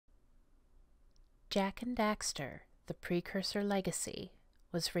Jak and Daxter, the Precursor Legacy,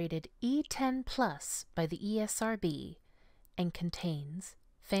 was rated E10+ by the ESRB and contains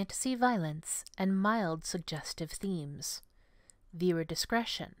fantasy violence and mild suggestive themes. Viewer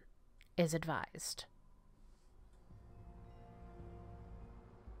discretion is advised.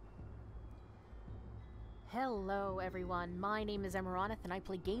 Hello everyone, my name is Amaronith and I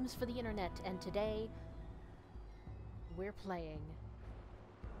play games for the internet, and today we're playing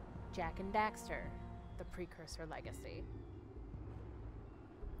Jak and Daxter, the Precursor Legacy.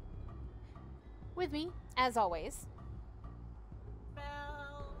 With me, as always,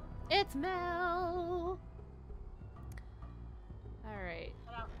 Mel. it's Mel! Alright.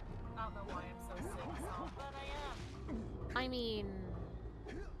 I don't know why I'm so sing-song, but I am. I mean,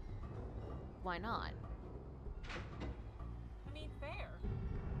 why not? I mean, fair.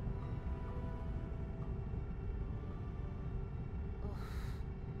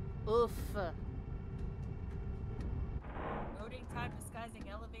 Oof. Loading time disguising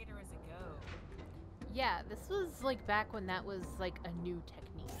elevator is a go. Yeah, this was like back when that was like a new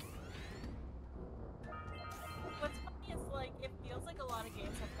technique. What's funny is, like, it feels like a lot of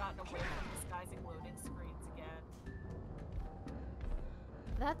games have gotten away from disguising loading screens again.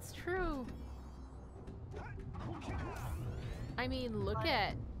 That's true. I mean, look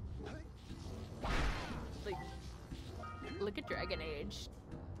at Dragon Age.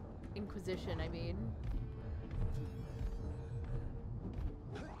 Inquisition, I mean.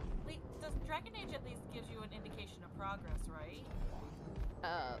 Wait, does Dragon Age at least gives you an indication of progress, right?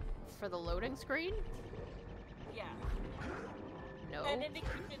 For the loading screen? Yeah. No. An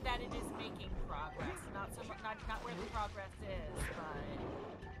indication that it is making progress, not where the progress is, but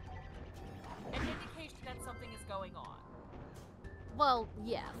an indication that something is going on. Well,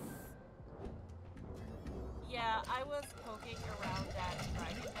 yes. Yeah, I was poking around that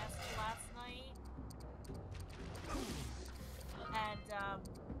dragon nest last night, and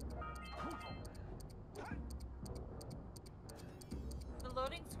the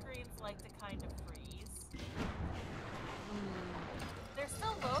loading screens like to kind of freeze. They're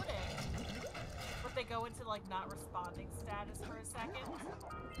still loading, but they go into like not responding status for a second.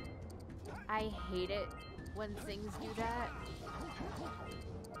 I hate it when things do that.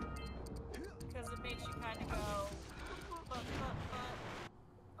 Because it makes you kind of go, but.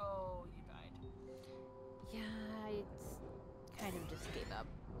 Oh, you died. Yeah, I kind of just gave up.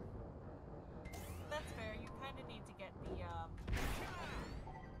 That's fair. You kind of need to get the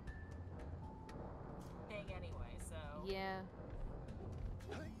thing anyway, so. Yeah.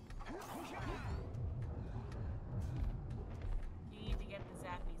 You need to get the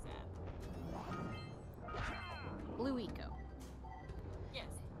zappy zap. Blue Eco.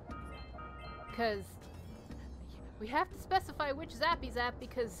 Yes. Because we have to specify which Zappy Zap,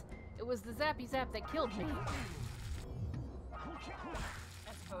 because it was the Zappy Zap that killed me.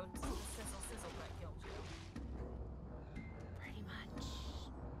 As opposed to the sizzle sizzle that killed you. Pretty much.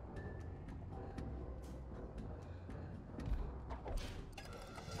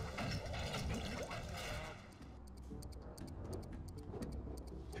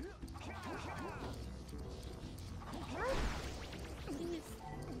 Jeez.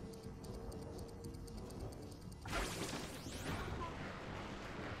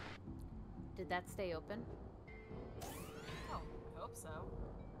 Did that stay open? Oh, hope so.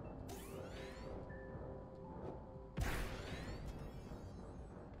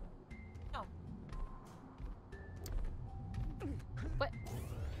 No. What?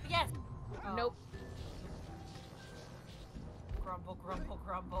 Yes! Oh. Nope. Grumble, grumble,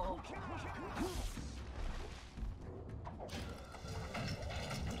 grumble.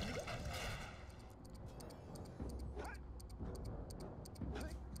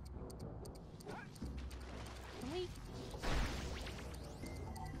 Wait.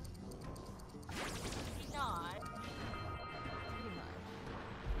 Maybe not. Pretty much.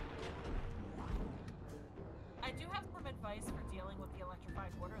 I do have some advice for dealing with the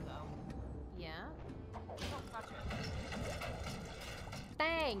electrified water, though. Yeah? Don't touch it.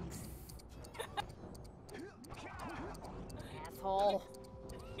 Thanks! Asshole.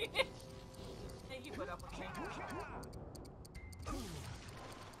 He put up with me.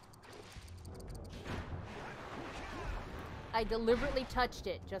 I deliberately touched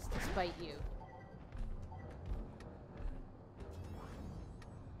it just to spite you.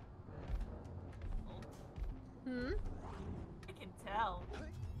 Hmm? I can tell.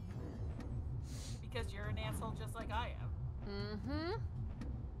 Because you're an asshole just like I am. Mm-hmm.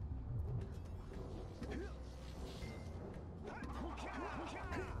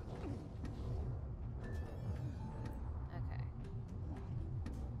 Okay.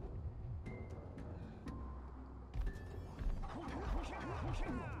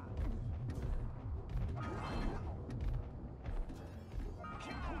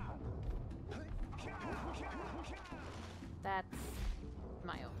 That's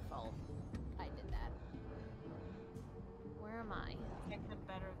my own fault. I did that. Where am I? Make them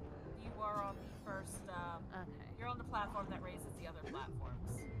better. You are on the first, Okay. You're on the platform that raises the other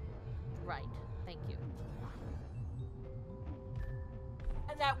platforms. Right. Thank you.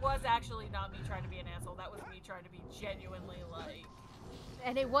 And that was actually not me trying to be an asshole. That was me trying to be genuinely, like...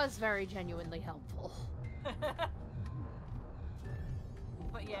 And it was very genuinely helpful.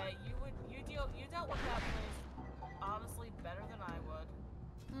 But yeah, you dealt with that place honestly better than I would.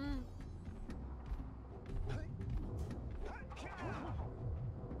 Hmm.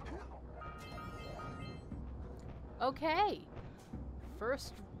 Okay.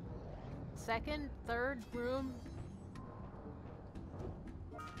 First, second, third room.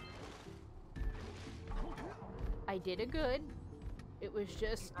 I did a good. It was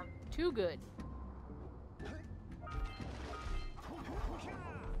just too good.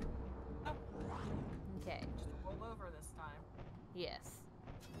 Okay. Just roll over this time. Yes.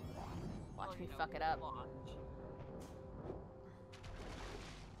 Watch Well, me you know, fuck it up. launch.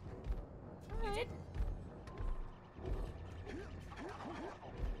 All right.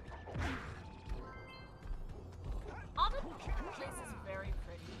 Honestly, the place is very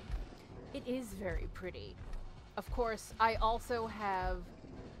pretty. It is very pretty. Of course, I also have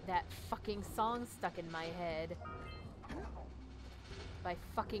that fucking song stuck in my head by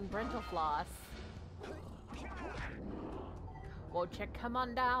fucking Brentalfloss. Won't you come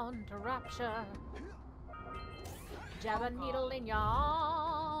on down to Rapture? Jab a needle in your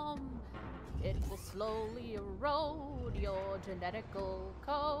arm. It will slowly erode your genetical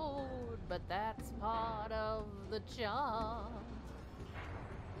code, but that's part of the charm.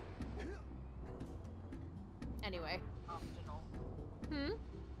 Anyway. Optional. Hmm?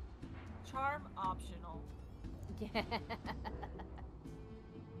 Charm optional. Yeah.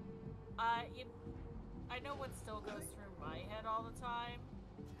 I know what still goes through my head all the time.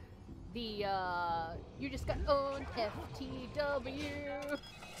 You just got owned, FTW.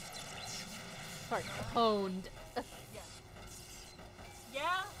 Sorry, owned. Yeah.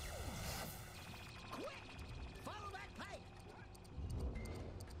 Yeah? Quick! Follow that pipe!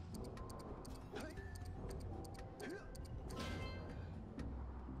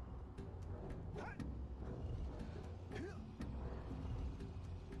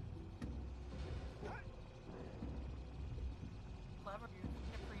 Clever.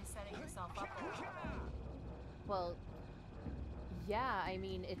 You're pre-setting yourself up a little bit. Well, yeah, I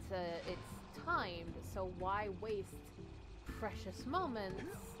mean, it's timed, so why waste precious moments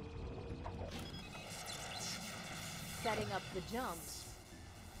setting up the jumps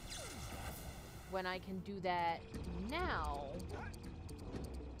when I can do that now?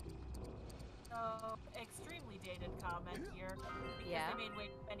 So, extremely dated comment here. Because Yeah? they made way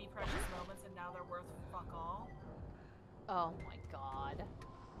too many precious moments and now they're worth fuck all. Oh my god.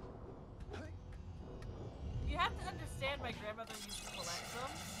 You have to understand my grandmother used to collect them.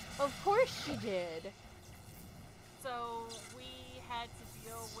 Of course she did. So we had to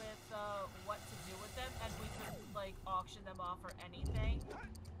deal with what to do with them, and we couldn't like auction them off or anything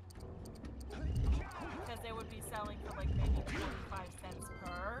because they would be selling for like maybe 25 cents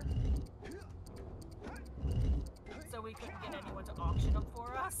per. So we couldn't get anyone to auction them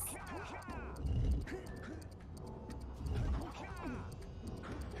for us.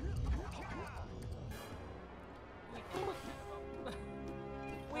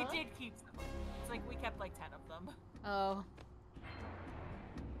 We did keep some. It's like we kept like 10 of them. Oh.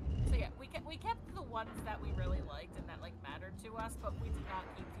 So yeah, we kept the ones that we really liked and that like mattered to us, but we did not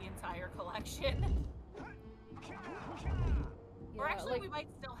keep the entire collection. Or Yeah, actually, like, we might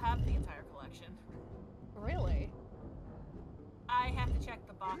still have the entire collection. really? I have to check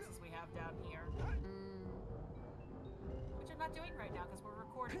the boxes we have down here, Mm, which I'm not doing right now because we're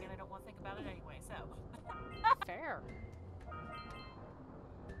recording and I don't want to think about it anyway. So. fair.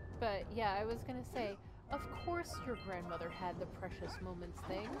 But yeah, I was gonna say, of course your grandmother had the precious moments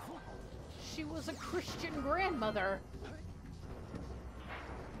things. She was a Christian grandmother.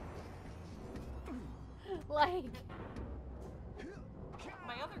 Like,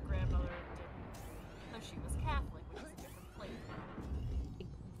 My other grandmother didn't, though she was Catholic, which is a different flavor.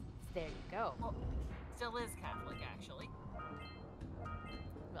 there you go. Well, still is Catholic actually.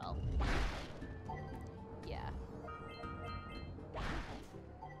 Well, yeah.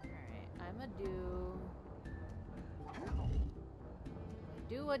 Alright, I'ma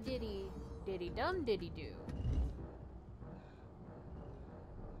do a diddy dum diddy do.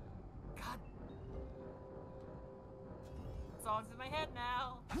 God. that song's in my head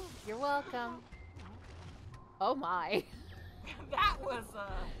now. You're welcome. Oh my. That was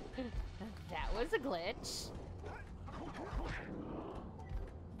That was a glitch.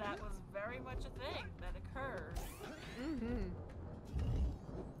 that was very much a thing that occurs. Mm-hmm.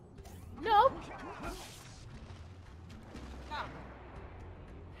 Nope. No,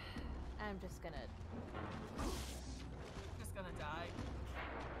 I'm just gonna... just gonna die.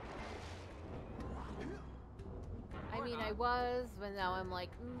 I mean, I was, but now I'm like,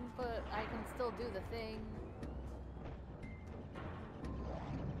 but I can still do the thing.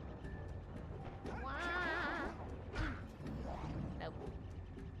 Wah! Nope.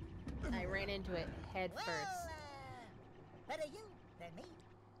 I ran into it head Well, first. better you than me.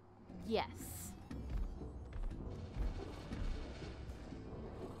 Yes.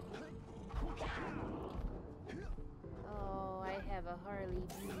 Oh, I have a Harley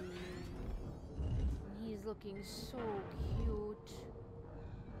Bee. He's looking so cute.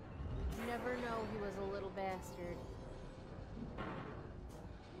 Never know he was a little bastard.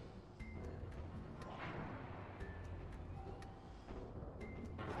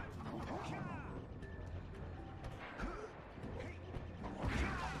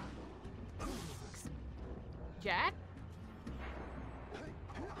 Jack?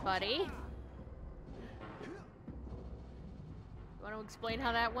 Buddy? You want to explain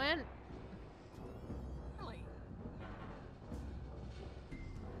how that went? Really?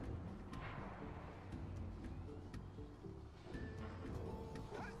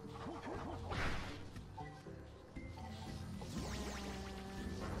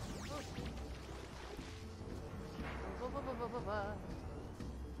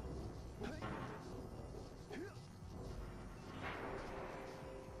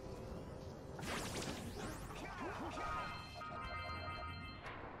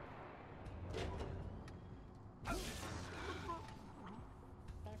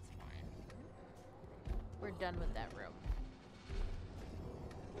 That's fine. We're done with that room.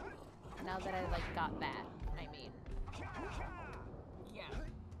 Now that I, like, got that, I mean. Yeah.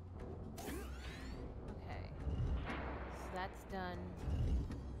 Okay. So that's done.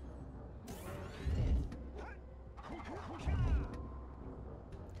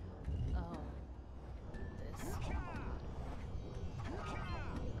 Oh. This.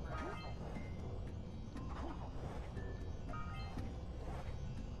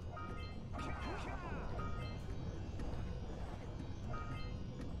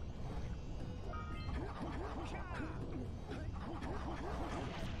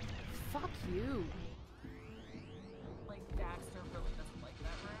 Fuck you. Like, Daxter really doesn't like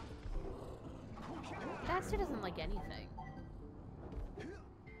that room. Daxter doesn't like anything.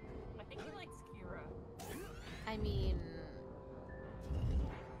 I think he likes Kira. I mean,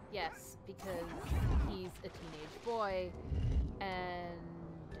 yes, because he's a teenage boy and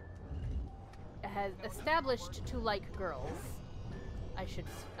has established to like girls. I should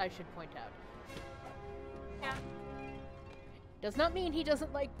point out. Yeah. Does not mean he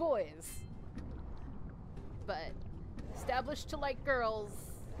doesn't like boys, but established to like girls,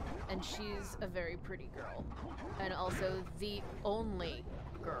 and she's a very pretty girl, and also the only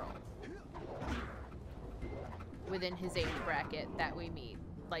girl within his age bracket that we meet.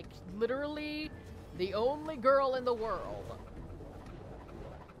 Like, literally, the only girl in the world.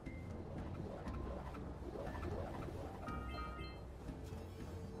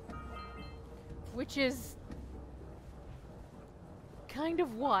 Which is kind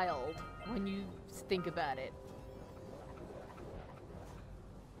of wild when you think about it.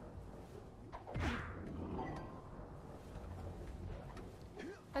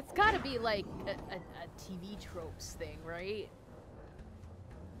 That's gotta be like a TV tropes thing, right?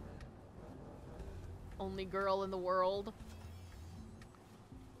 Only girl in the world.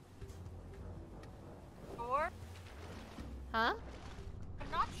 Sure? Huh?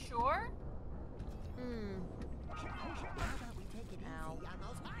 I'm not sure. How about we take it easy Ow. on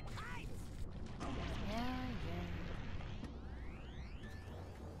those hard times? Yeah.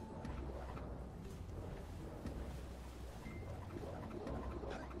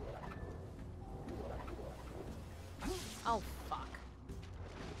 Oh, fuck.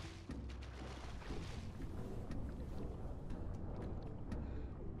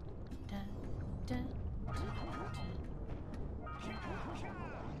 Dun, dun, dun, dun.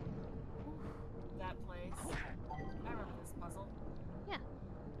 That place. I remember this puzzle. Yeah.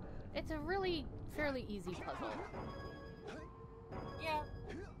 It's a really fairly easy puzzle. Yeah.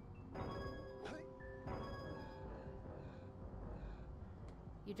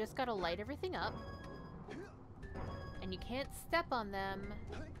 You just gotta light everything up. And you can't step on them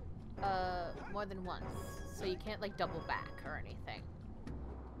more than once. So you can't, like, double back or anything.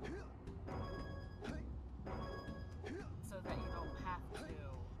 So that you don't have to.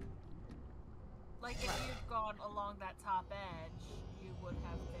 Like, if you'd gone along that top edge, you would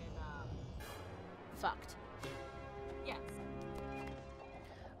have been, Fucked. yes.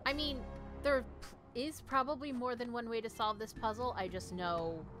 I mean, there is probably more than one way to solve this puzzle. I just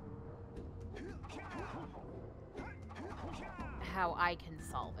know how I can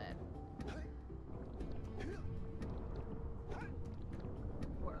solve it.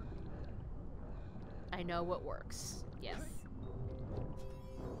 Work. I know what works. Yes.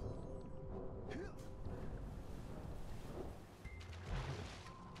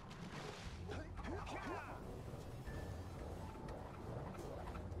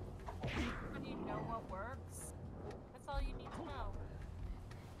 When you know what works, that's all you need to know.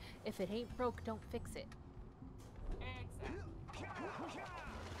 If it ain't broke, don't fix it. Exactly.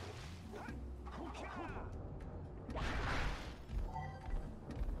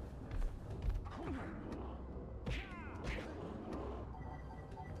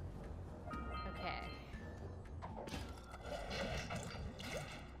 Okay.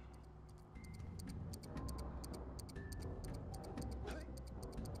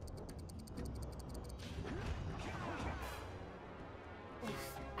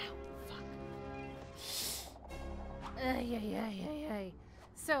 Oof. Ow, fuck. Ay.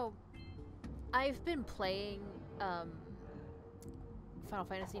 So, I've been playing, Final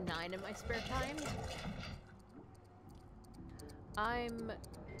Fantasy IX in my spare time. I'm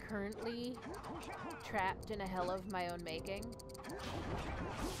currently trapped in a hell of my own making.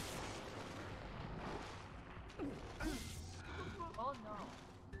 Oh no.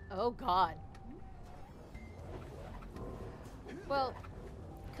 Oh god. Well,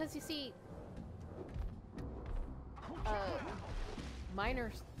 because you see,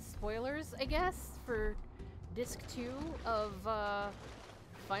 minor spoilers, I guess, for Disc 2 of,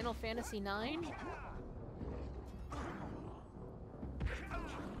 Final Fantasy IX.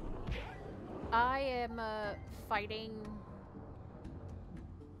 I am, fighting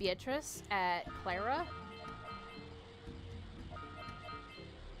Beatrice at Clara.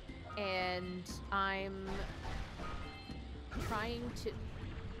 And I'm trying to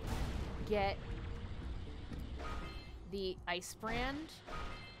get the ice brand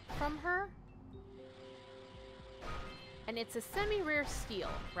from her. And it's a semi-rare steel,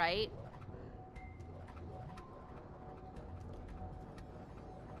 right?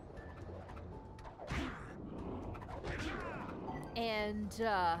 And,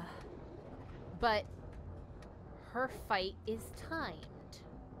 but her fight is timed.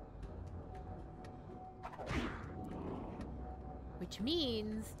 Which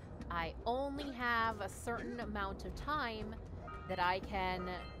means I only have a certain amount of time that I can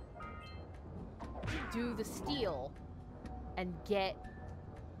do the steal and get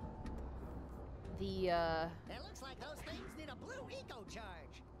the, It looks like those things need a blue eco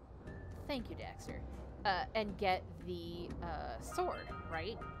charge. Thank you, Daxter. And get the, sword,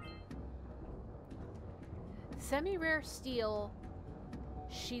 right? Semi-rare steel,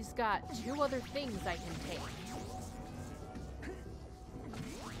 she's got 2 other things I can take.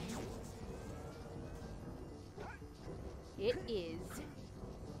 It is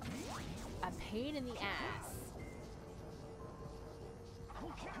a pain in the ass.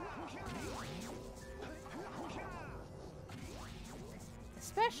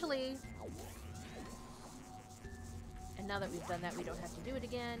 Especially, and now that we've done that, we don't have to do it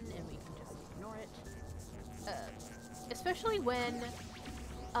again, and we can just ignore it. Especially when,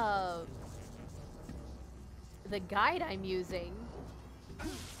 the guide I'm using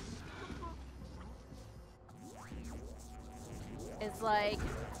is like,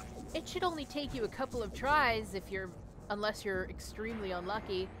 it should only take you a couple of tries if you're, unless you're extremely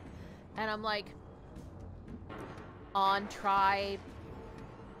unlucky. And I'm like, on try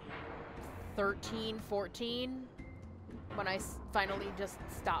 13, 14, when I finally just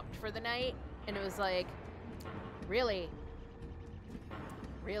stopped for the night, and it was like, really?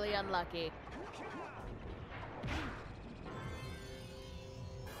 Really unlucky.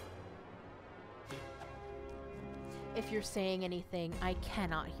 If you're saying anything, I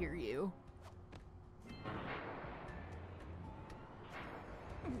cannot hear you.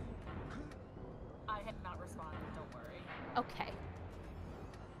 I had not responded, don't worry. Okay.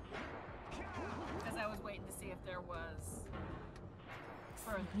 Because I was waiting to see if there was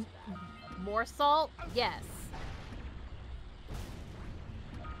further to that. More salt? Yes.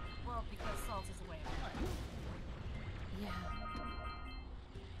 Well, because salt is a way of life. Yeah.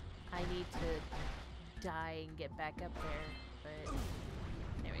 I need to die and get back up there, but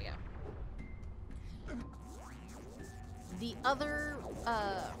there we go. the other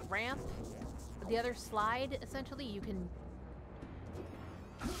ramp, the other slide, essentially, you can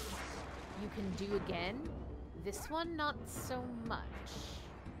do again. This one, not so much.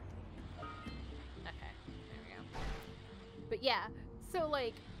 Okay, there we go. But yeah, so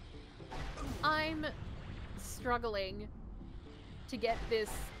like, I'm struggling to get this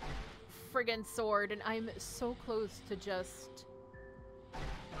friggin' sword, and I'm so close to just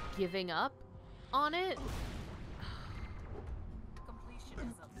giving up on it.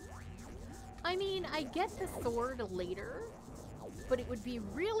 Completionism. I mean, I get the sword later, but it would be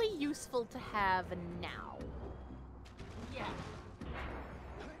really useful to have now. Yeah.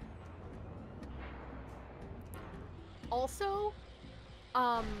 Also,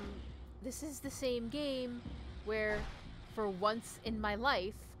 this is the same game where, for once in my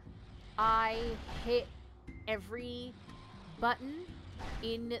life, I hit every button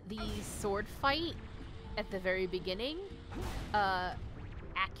in the sword fight at the very beginning,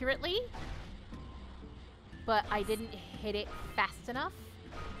 accurately, but I didn't hit it fast enough,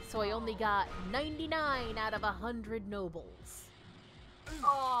 so I only got 99 out of 100 nobles.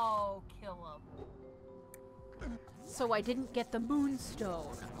 Oh, kill him. So I didn't get the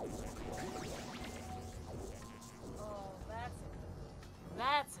moonstone. Oh,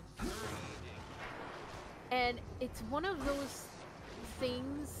 that's infuriating. And it's one of those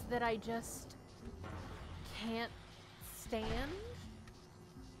things that I just can't stand.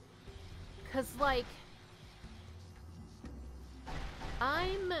 'Cause, like,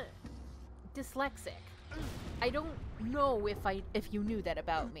 I'm dyslexic. I don't know if you knew that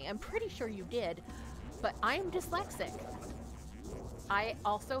about me. I'm pretty sure you did, but I'm dyslexic. I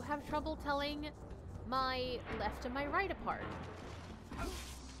also have trouble telling my left and my right apart.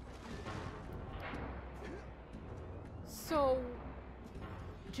 So,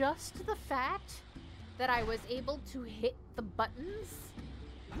 just the fact that I was able to hit the buttons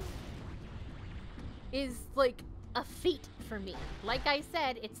is like a feat for me. Like I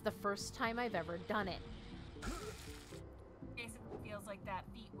said, it's the first time I've ever done it. Basically feels like that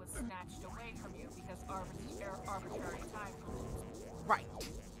feat was snatched away from you because arbitrary time limits. Right.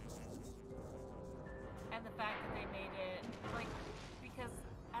 And the fact that they made it, like, because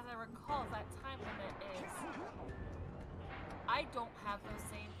as I recall, that time limit is, I don't have those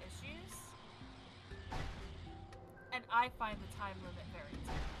same issues, and I find the time limit very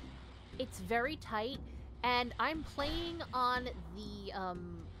tight. It's very tight, and I'm playing on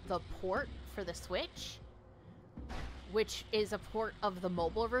the port for the Switch, which is a port of the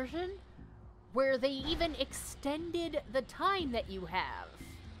mobile version, where they even extended the time that you have.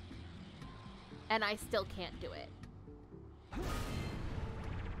 And I still can't do it.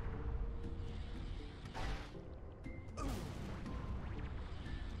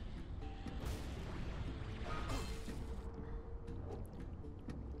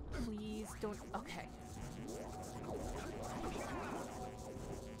 Please don't. Okay.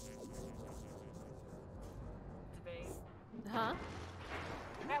 Debate. Huh?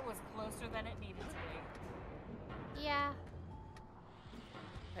 That was closer than it needed to be. Yeah.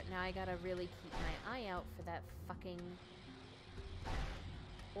 But now I gotta really keep my eye out for that fucking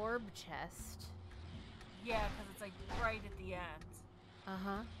orb chest. Yeah, because it's like right at the end.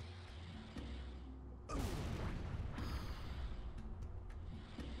 Uh-huh.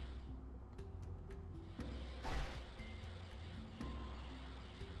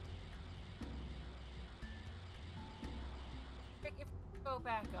 If you go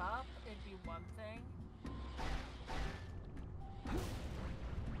back up, it'd be one thing.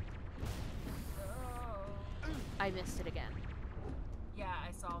 Oh. I missed it again. Yeah,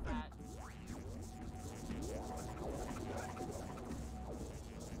 I saw that.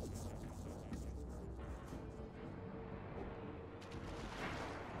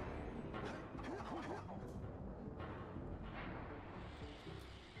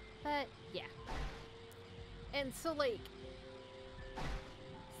 But, yeah. And so, like...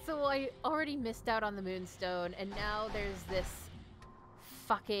 So I already missed out on the Moonstone, and now there's this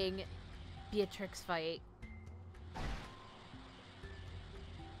fucking Beatrix fight.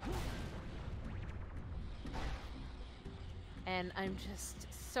 And I'm just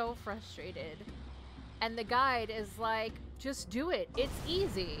so frustrated. And the guide is like, just do it. It's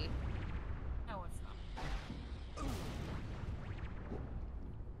easy. No, it's not.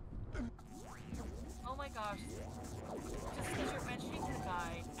 Oh my gosh. Just because you're mentioning the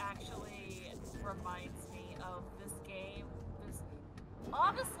guide actually reminds me of this game. This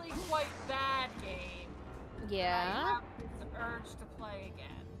honestly quite bad game. Yeah? I have this urge to play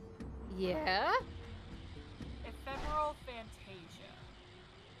again. Yeah? Ephemeral Fantasia.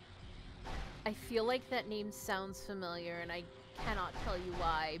 I feel like that name sounds familiar, and I cannot tell you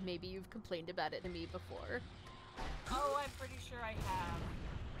why. Maybe you've complained about it to me before. Oh, I'm pretty sure I have.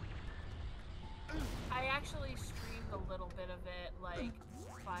 I actually streamed a little bit of it like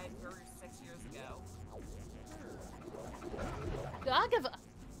 5 or 6 years ago. Gagava!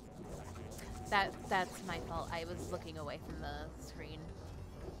 That's my fault. I was looking away from the screen.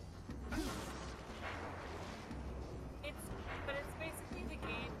 But it's basically the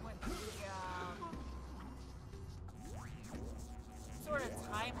game with the sort of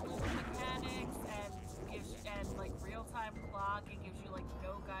time loop mechanics and like real-time clock. It gives you like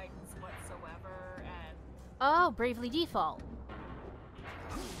no guidance whatsoever and Oh, Bravely Default.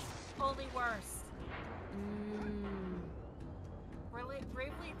 only worse. Mm.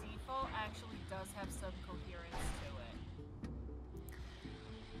 Bravely Default actually does have some coherence to it.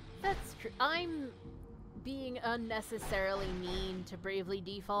 That's true. I'm being unnecessarily mean to Bravely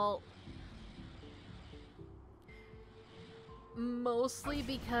Default. Mostly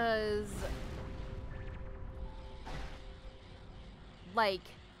because, like,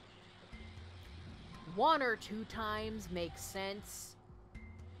 1 or 2 times makes sense.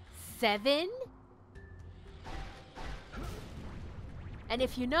 7? And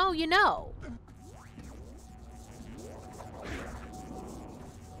if you know, you know. In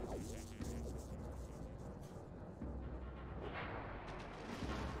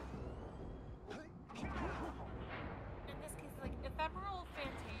this case, like, Ephemeral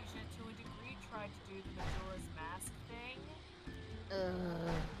Fantasia to a degree tried to do the Majora's Mask thing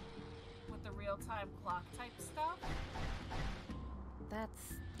with the real-time clock type stuff.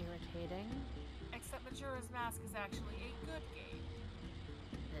 That's irritating. Except Majora's Mask is actually a good game.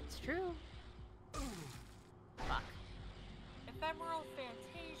 It's true. Fuck. Ephemeral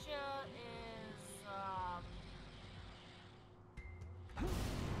Fantasia is,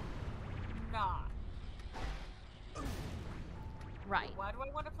 not. Right. Why do I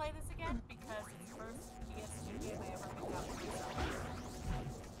want to play this again? Because it's the first PS2 game I ever picked up for myself.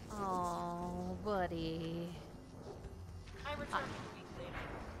 Oh, buddy. I returned it a week later.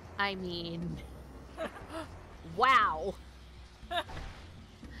 I mean... wow.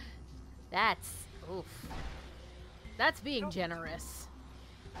 That's... oof. That's being generous.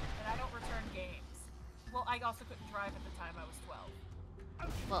 And I don't return games. Well, I also couldn't drive at the time I was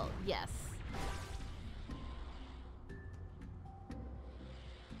 12. Well, yes.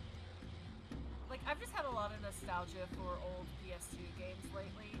 Like, I've just had a lot of nostalgia for old PS2 games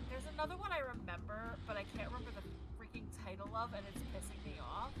lately. There's another one I remember, but I can't remember the freaking title of, and it's pissing me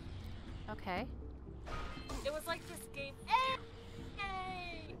off. Okay. It was like this game... Hey!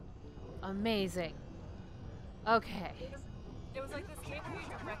 Amazing. Okay. It was like this game where you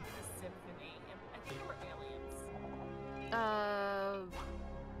directed a symphony, and I think there were aliens.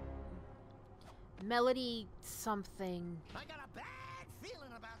 Melody something. I got a bad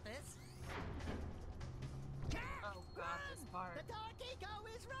feeling about this. Oh god, this part. The Dark Eco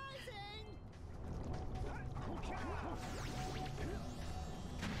is rising!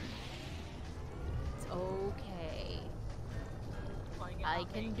 It's okay. Playing it I on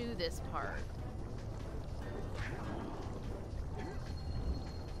can me. do this part.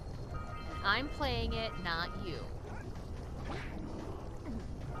 I'm playing it, not you.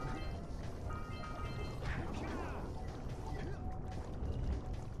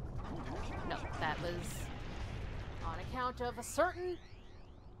 No, that was on account of a certain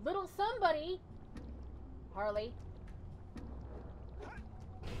little somebody. Harley.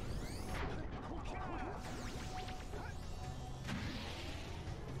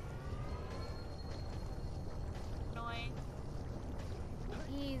 Annoying.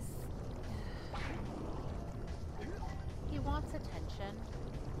 He wants attention.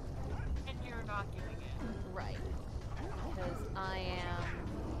 And you're not giving it. Right. Because I am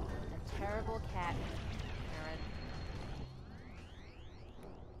a terrible cat parent.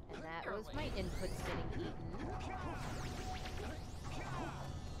 And that was my inputs getting eaten.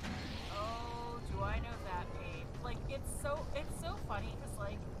 Oh, do I know that pain? Like, it's so funny because,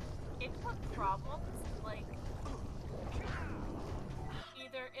 like, input problems, like,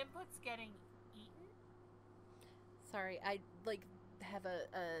 either inputs getting eaten. Sorry, I have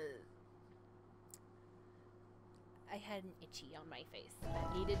I had an itchy on my face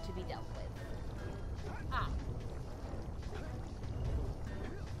that needed to be dealt with. Ah.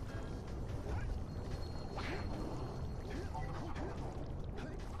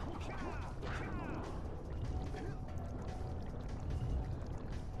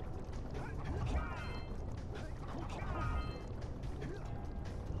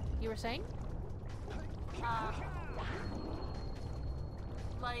 You were saying?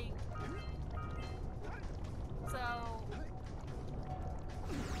 Like, like, so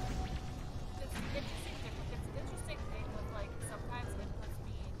it's an interesting thing with like sometimes inputs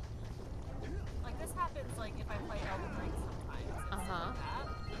being like this happens like if I play Elden Ring sometimes and stuff like that.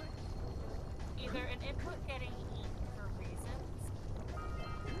 Either an input getting eaten for reasons,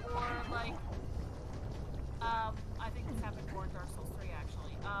 or like I think this happened more in Dark Souls 3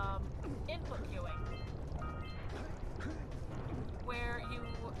 actually. Input queuing. Where you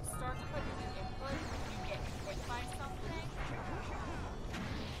start to put in an input, you get hit by something,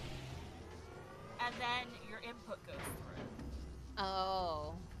 and then your input goes through.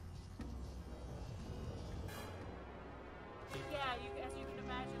 Oh. Yeah, as you can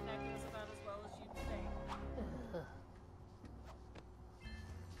imagine, that goes about as well as you'd think.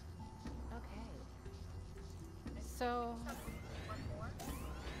 Okay. So, One more?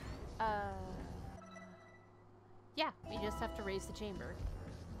 yeah, we just have to raise the chamber.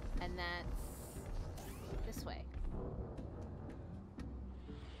 And that's this way.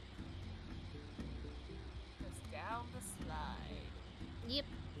 Just down the slide. Yep.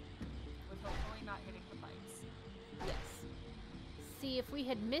 With hopefully not hitting the pipes. Yes. See, if we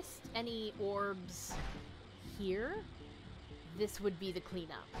had missed any orbs here, this would be the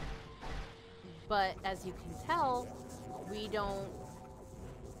cleanup. But as you can tell, we don't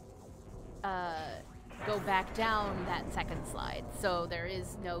go back down that second slide, so there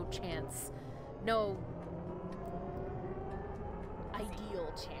is no chance, no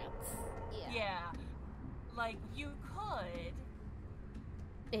ideal chance. Yeah. Like, you could,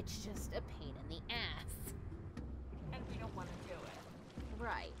 It's just a pain in the ass. and we don't want to do it.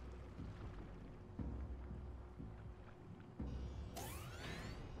 Right.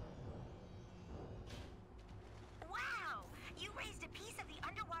 Wow! You raised a piece of the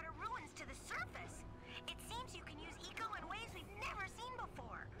underwater ruins to the surface. It seems you can use eco in ways we've never seen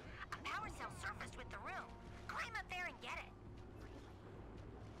before. A power cell surfaced with the room. Climb up there and get it.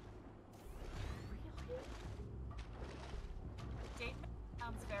 Statement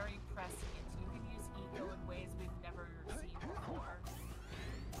sounds very prescient. You can use eco in ways we've never seen before.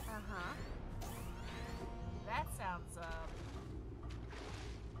 Uh-huh. That sounds,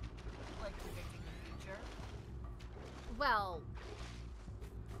 like predicting the future. Well,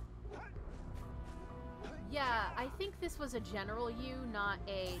 yeah, I think this was a general U, not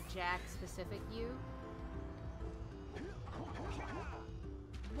a Jack-specific U.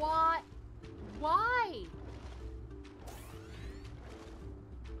 What? Why?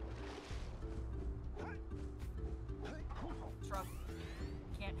 Truck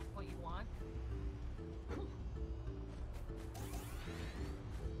can't have what you want.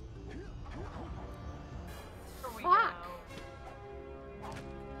 Here we Fuck. go.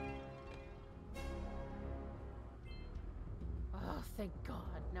 Oh, thank God.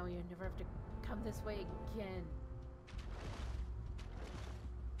 Now you never have to come this way again.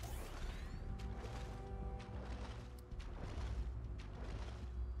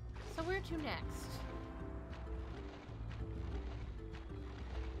 So where to next?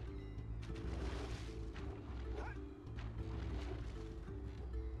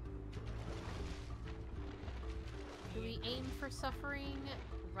 Do we aim for suffering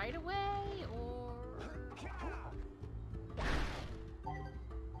right away, or...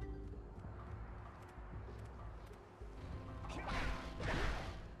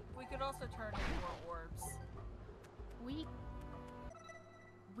 We could also turn in more orbs. We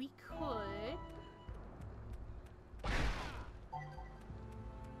could...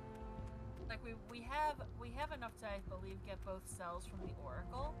 Like we have enough to, I believe, get both cells from the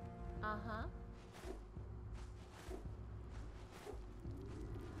Oracle. Uh-huh.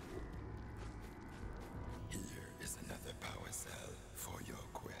 Here is another power cell for your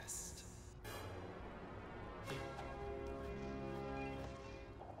quest.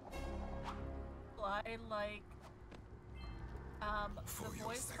 I like For the your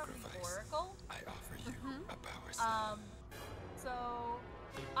voice from the sacrifice, Oracle. I offer you a power cell. So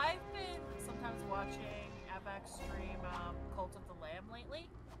I've been sometimes watching Avax stream Cult of the Lamb lately.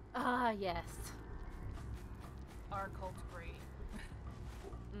 Ah, yes. Our cult great.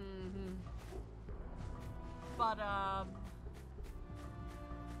 Mm-hmm. But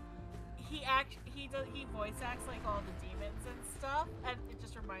he voice acts like all the demons and stuff, and it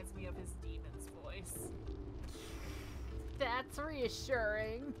just reminds me of his demon's voice. That's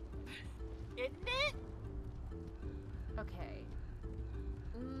reassuring. Isn't it? Okay.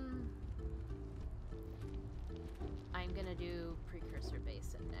 I'm gonna do Precursor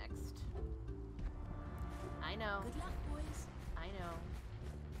Basin next. I know. Good luck, boys. I know.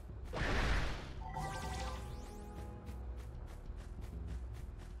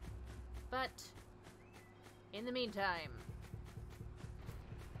 But, in the meantime,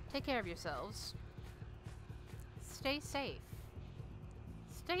 take care of yourselves. Stay safe.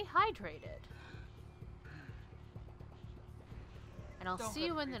 Stay hydrated. And I'll Don't see go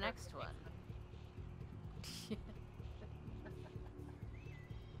you to in the Precursor next one.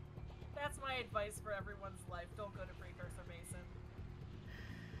 That's my advice for everyone's life. Don't go to Precursor Basin.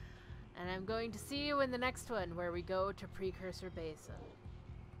 And I'm going to see you in the next one where we go to Precursor Basin.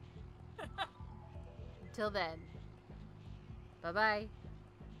 Until then, bye-bye.